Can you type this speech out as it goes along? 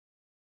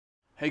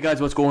Hey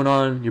guys, what's going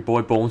on? Your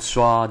boy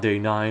Bonesaw, day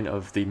 9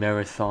 of the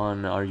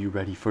marathon. Are you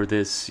ready for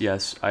this?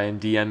 Yes, I am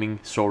DMing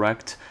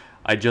Wreck3d.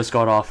 I just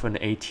got off an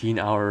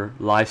 18-hour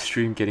live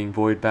stream getting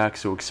Void back,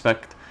 so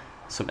expect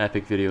some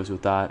epic videos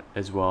with that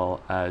as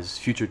well as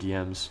future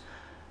DMs.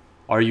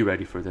 Are you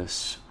ready for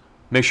this?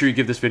 Make sure you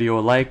give this video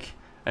a like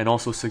and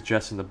also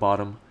suggest in the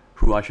bottom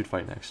who I should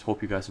fight next.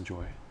 Hope you guys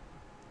enjoy.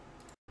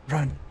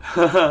 Run!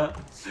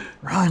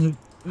 Run!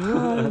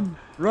 Run!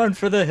 Run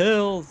for the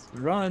hills!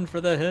 Run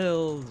for the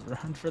hills!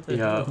 Run for the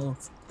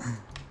hills!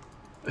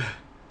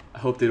 I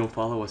hope they don't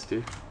follow us,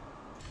 dude.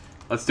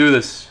 Let's do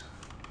this.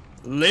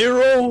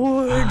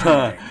 Leroy!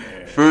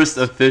 First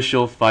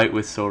official fight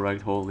with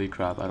Wreck3d. Holy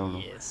crap, I don't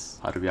know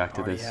how to react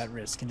to this. Yeah,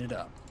 risking it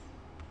up.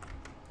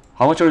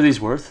 How much are these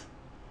worth?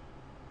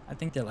 I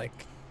think they're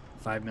like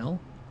 5 mil.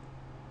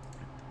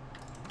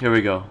 Here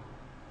we go.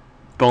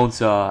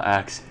 Bonesaw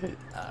axe hit.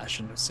 I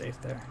shouldn't have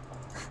saved there.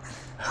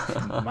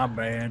 My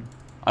bad.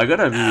 I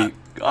gotta be.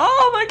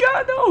 Oh my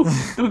god, no!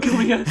 Don't kill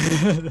me yet.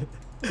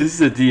 This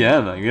is a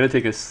DM. Man. You gotta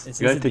take it.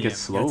 You gotta take it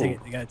slow. You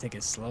gotta take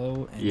it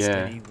slow and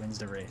steady wins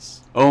the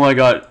race. Oh my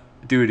god,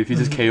 dude! If you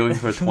just KO me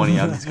for a 20,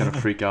 I'm just gonna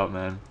freak out,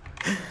 man.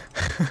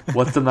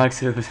 What's the max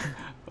hit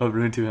of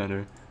Rune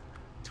 2-hander?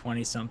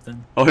 20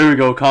 something. Oh, here we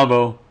go.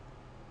 Combo.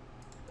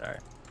 Sorry.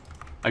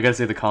 I gotta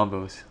say the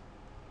combos.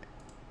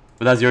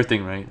 But that's your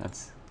thing, right?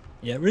 That's.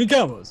 Yeah, Rune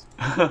combos.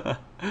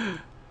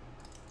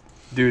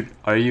 Dude,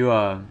 are you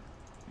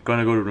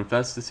gonna go to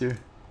RuneFest this year?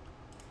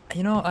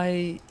 You know,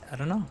 I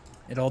don't know.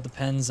 It all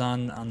depends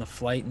on the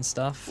flight and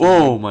stuff.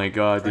 Oh my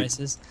god,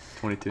 prices.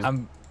 Dude.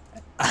 22.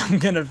 I'm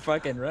gonna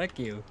fucking wreck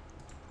you.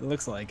 It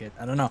looks like it.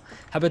 I don't know.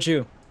 How about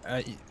you?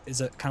 Is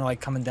it kind of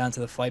like coming down to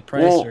the flight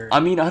price? Well, or? I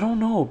mean, I don't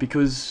know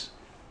because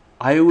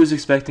I was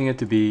expecting it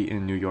to be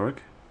in New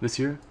York this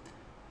year.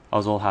 I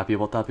was all happy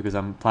about that because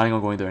I'm planning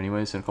on going there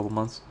anyways in a couple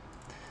months.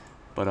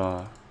 But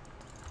I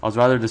was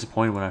rather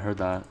disappointed when I heard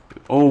that.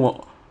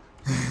 Oh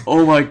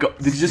my god!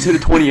 Did you just hit a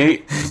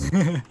 28? Did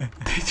you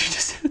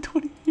just hit a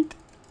 28?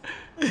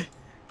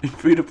 In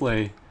free to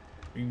play.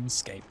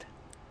 Runescape.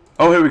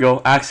 Oh, here we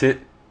go. Axe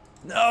hit.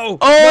 No.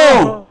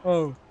 Oh.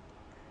 No!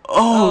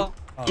 Oh!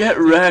 Get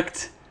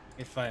wrecked.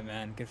 Good fight,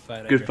 man. Good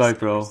fight. Good fight,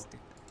 bro.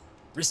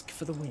 Risk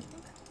for the win.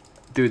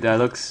 Dude,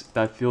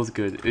 that feels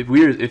good.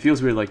 It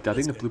feels weird. Like I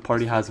think the blue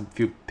party has a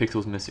few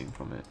pixels missing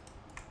from it.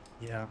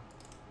 Yeah.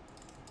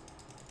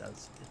 It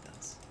does. It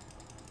does.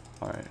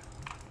 All right.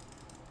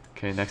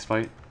 Okay, next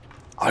fight.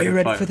 Are you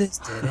ready for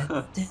this?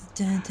 Okay,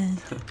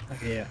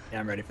 yeah,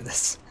 I'm ready for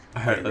this.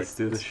 All right, let's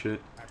do this shit.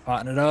 Right,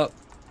 potting it up.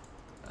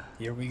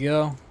 Here we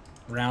go.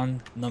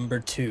 Round number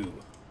 2.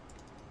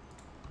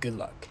 Good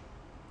luck.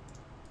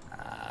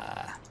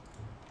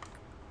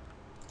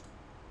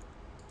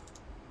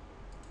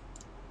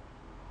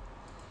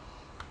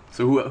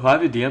 So who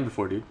have you DM'd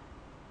before, dude?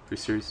 For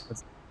serious?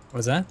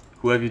 What's that?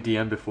 Who have you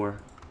DM'd before?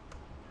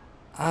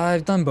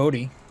 I've done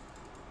Bodhi.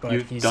 But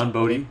You've done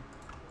Bodhi?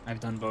 I've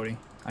done Bodhi.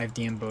 I've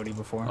DM'd Bodhi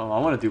before. Oh, I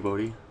want to do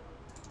Bodhi.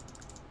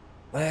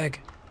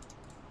 Leg.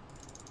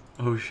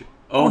 Oh shit.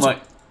 Oh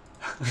my.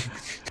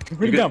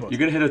 you're You're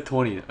gonna hit a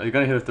 20. You're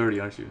gonna hit a 30,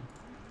 aren't you?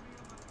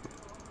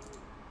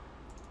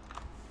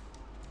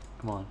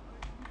 Come on.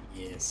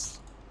 Yes.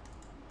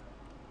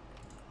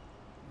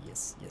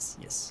 Yes, yes,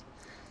 yes.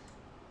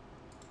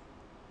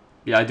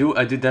 Yeah, I do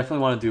definitely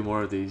want to do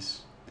more of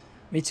these.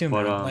 Me too,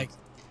 man. Like,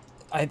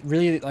 I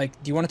really like.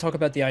 Do you want to talk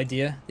about the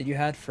idea that you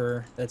had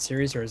for that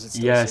series, or is it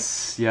still Yes,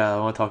 safe? yeah, I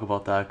want to talk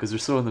about that because we're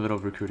still in the middle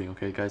of recruiting.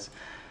 Okay, guys.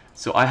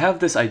 So I have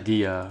this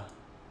idea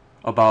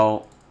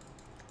about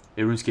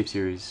a RuneScape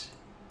series.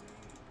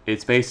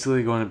 It's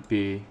basically going to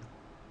be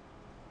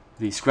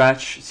the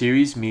Scratch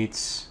series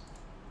meets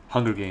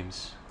Hunger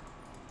Games.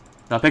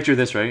 Now picture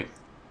this, right?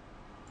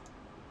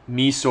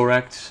 Me,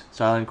 Wreck3d,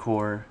 Silent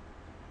Core,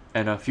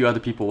 and a few other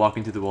people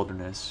walking through the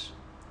wilderness.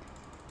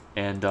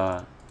 And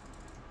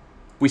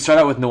we start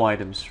out with no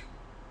items,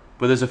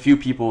 but there's a few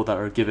people that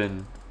are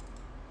given.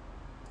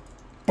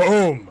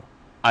 Boom!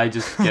 I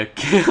just get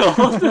killed.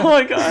 Oh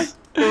my god.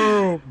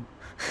 Boom!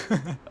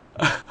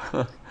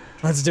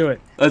 Let's do it.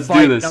 Let's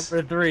Fight do this.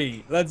 Number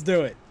 3. Let's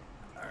do it.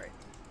 Alright.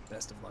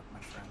 Best of luck, my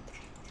friend.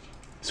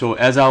 So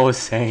as I was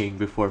saying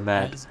before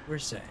Matt As we're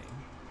saying,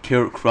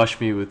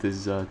 crushed me with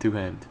his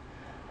two-hand.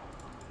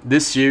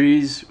 This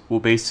series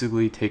will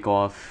basically take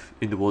off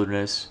in the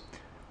wilderness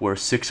where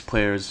 6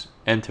 players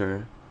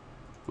enter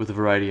with a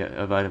variety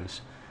of items.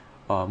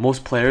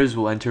 Most players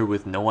will enter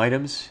with no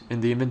items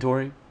in the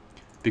inventory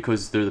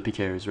because they're the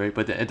PKers, right?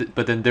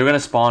 But then they're gonna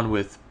spawn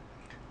with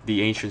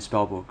the ancient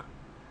spellbook,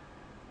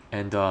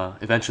 and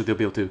eventually they'll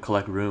be able to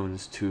collect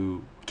runes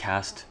to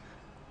cast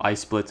Ice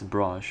Splits and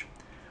Barrage.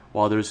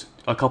 While there's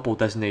a couple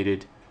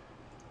designated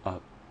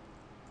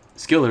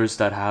skillers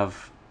that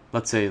have,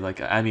 let's say,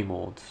 like Ami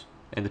molds,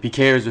 and the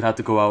PKers would have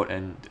to go out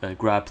and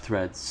grab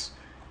threads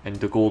and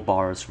the gold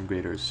bars from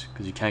graders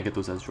because you can't get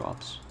those as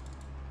drops.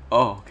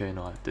 Oh, okay,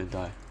 no, I didn't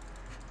die.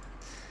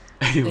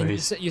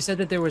 Anyways, you said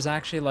that there was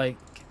actually like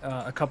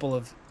a couple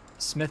of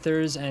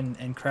smithers and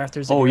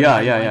crafters. Oh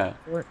yeah.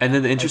 And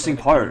then the interesting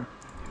part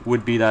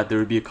would be that there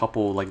would be a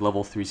couple like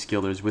level 3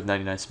 skillers with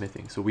 99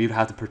 smithing, so we would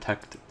have to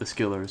protect the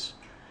skillers.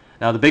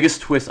 Now the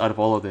biggest twist out of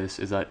all of this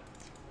is that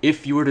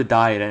if you were to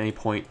die at any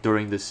point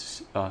during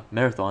this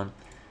marathon,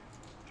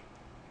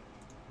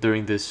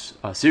 during this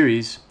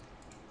series,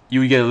 you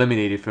would get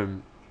eliminated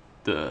from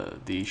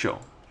the show.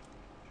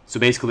 So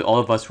basically all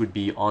of us would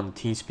be on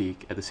TeamSpeak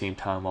at the same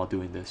time while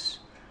doing this.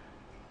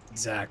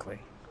 Exactly.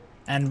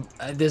 And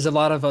there's a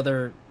lot of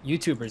other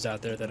YouTubers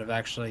out there that have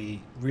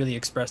actually really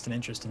expressed an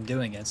interest in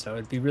doing it, so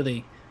it'd be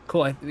really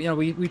cool.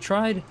 We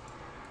tried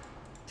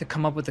to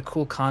come up with a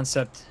cool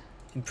concept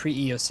in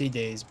pre-EOC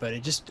days, but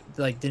it just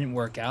like didn't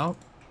work out.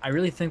 I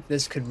really think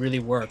this could really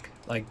work.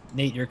 Like,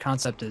 Nate, your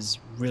concept is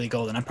really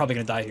golden. I'm probably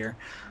gonna die here.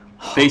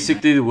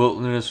 Basically, the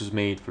wilderness was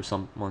made for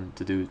someone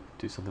to do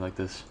something like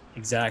this.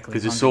 Exactly.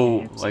 Because it's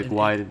so like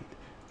wide,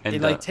 and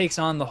it like takes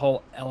on the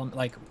whole element,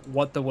 like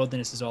what the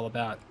wilderness is all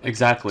about. Like,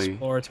 exactly.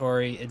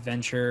 Exploratory,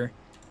 adventure,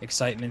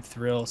 excitement,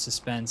 thrill,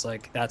 suspense.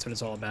 Like, that's what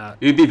it's all about.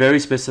 It would be very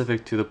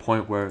specific to the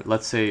point where,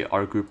 let's say,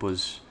 our group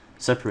was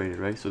separated,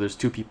 right? So there's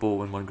 2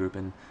 people in one group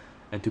and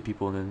 2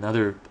 people in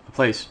another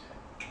place.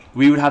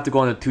 We would have to go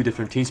on 2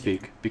 different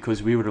TeamSpeak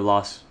because we would have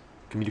lost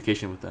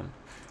communication with them.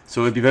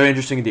 So it'd be very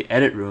interesting in the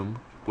edit room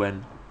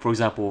when, for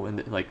example,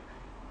 in like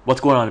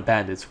what's going on in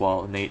Bandits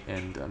while Nate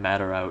and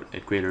Matt are out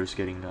at Graders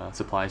getting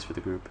supplies for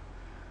the group,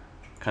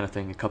 kind of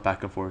thing, and cut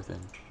back and forth.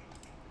 And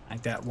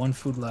like that, 1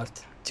 food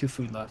left, 2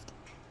 food left.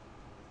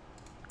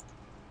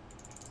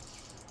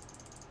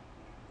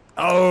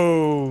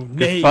 Oh, good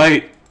Nate.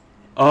 fight.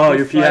 Oh, Good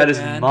your Fiat is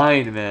man.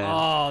 mine, man.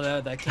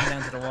 Oh, that came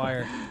down to the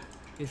wire.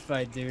 Good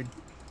fight, dude.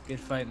 Good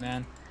fight,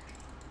 man.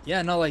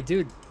 Yeah, no, like,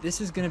 dude,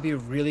 this is gonna be a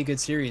really good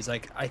series.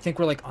 Like, I think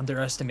we're like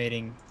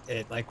underestimating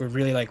it. Like, we're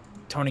really like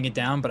toning it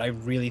down, but I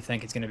really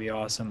think it's gonna be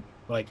awesome.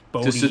 Like,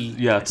 Bodie,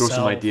 throw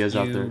some ideas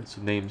out you, there,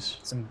 some names.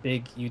 Some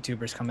big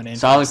YouTubers coming in.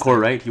 Silent Core,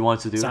 right? He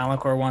wants to do it. Silent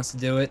Core wants to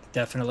do it,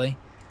 definitely.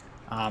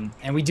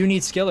 And we do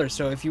need skillers.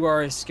 So if you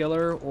are a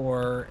skiller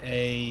or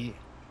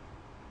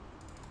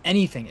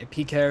anything, a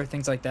PK,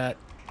 things like that,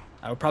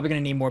 we're probably gonna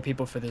need more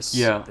people for this.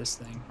 Yeah. This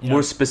thing.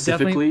 More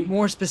specifically.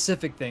 More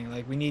specific thing.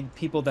 Like, we need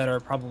people that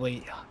are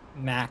probably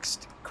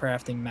maxed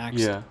crafting, maxed.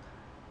 Yeah.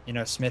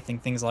 Smithing,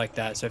 things like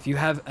that. So if you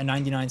have a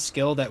 99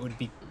 skill, that would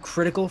be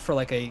critical for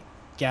like a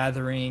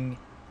gathering,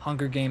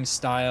 Hunger Games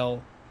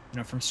style,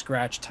 from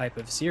scratch type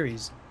of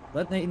series.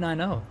 Let Nate and I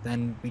know.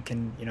 Then we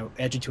can,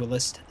 add you to a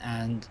list,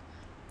 and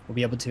we'll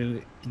be able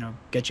to,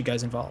 get you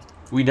guys involved.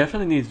 We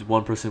definitely need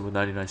one person with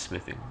 99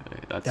 smithing.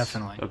 That's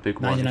definitely a big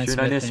one. If you're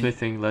 99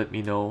 smithing, let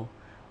me know.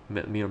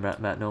 Me or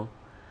Matt know.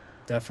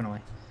 Definitely.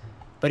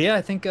 But yeah,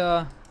 I think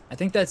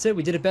that's it.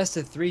 We did a best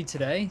of 3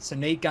 today. So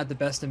Nate got the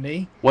best of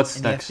me. What's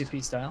in next? The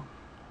FTP style.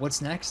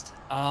 What's next?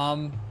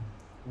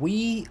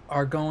 We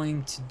are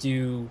going to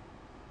do.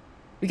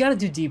 We got to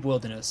do Deep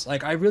Wilderness.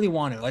 Like, I really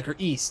want to. Like, or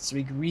East. So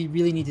we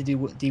really need to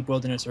do Deep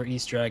Wilderness or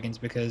East Dragons,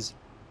 because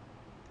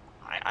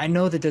I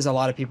know that there's a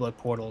lot of people at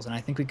Portals, and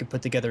I think we could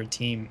put together a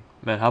team.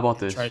 Man, how about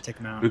this? Try to take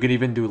them out. We could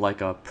even do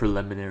like a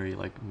preliminary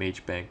like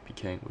Mage Bank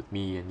PKing with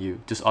me and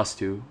you, just us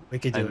 2. We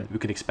could do it. We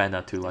can expand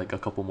that to like a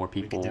couple more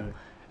We could people, do it.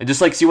 and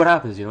just like see what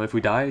happens. If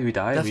we die, we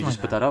die, and we Definitely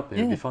just put that up. And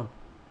It'd be fun.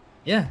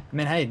 Yeah, I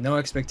mean, hey, no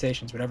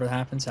expectations. Whatever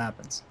happens,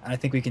 happens. And I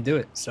think we can do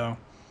it. So,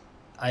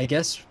 I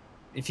guess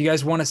if you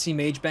guys want to see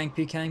Mage Bank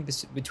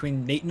PKing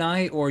between Nate and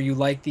I, or you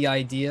like the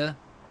idea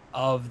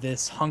of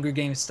this Hunger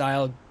Games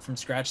style from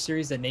scratch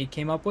series that Nate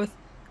came up with,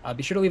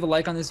 be sure to leave a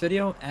like on this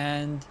video.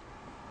 And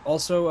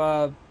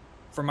also,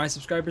 for my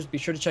subscribers, be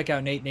sure to check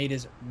out Nate. Nate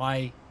is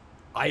my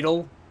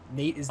idol.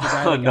 Nate is the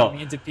guy that got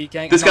me into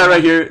PKing. This guy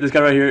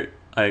right here,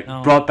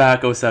 brought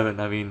back 07.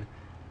 I mean,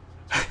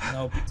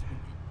 no,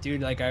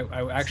 dude, like,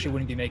 I actually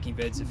wouldn't be making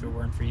vids if it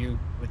weren't for you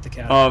with the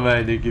cat. Oh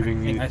man, they're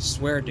giving me. I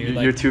swear, dude.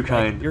 You're too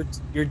kind.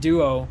 Your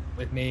duo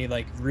with me,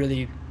 like,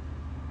 really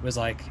was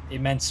like, it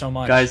meant so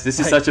much. Guys, this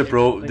is like, such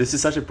a this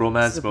is such a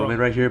bromance moment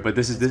right here. But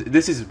this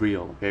is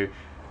real. Okay.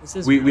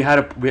 We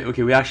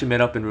actually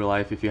met up in real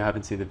life. If you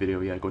haven't seen the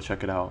video yet, go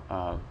check it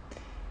out.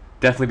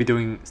 Definitely be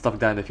doing stuff like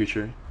that in the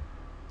future.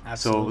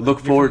 Absolutely. So look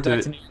forward to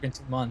it. In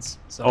 2 months.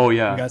 So we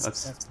got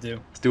stuff to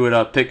do. Let's do it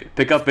up.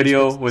 Pick up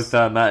video with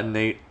Matt and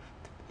Nate.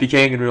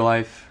 PKing in real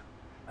life.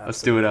 Absolutely.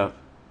 Let's do it up.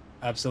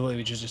 Absolutely.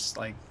 We just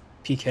like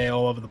PK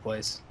all over the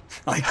place.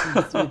 Like,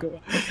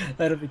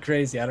 that'd be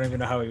crazy. I don't even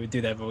know how we would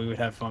do that, but we would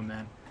have fun,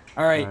 man.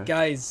 All right,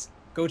 guys,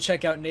 go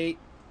check out Nate.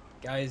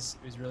 Guys,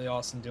 it was really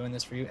awesome doing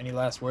this for you. Any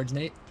last words,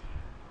 Nate?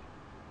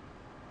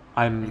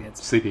 I'm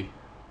sleepy.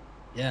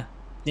 Yeah.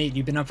 Nate,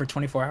 you've been up for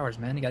 24 hours,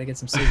 man. You got to get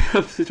some sleep.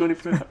 Up to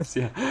 24 hours,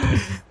 yeah.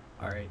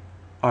 All right.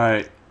 All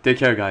right. Take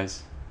care,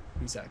 guys.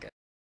 Peace out, guys.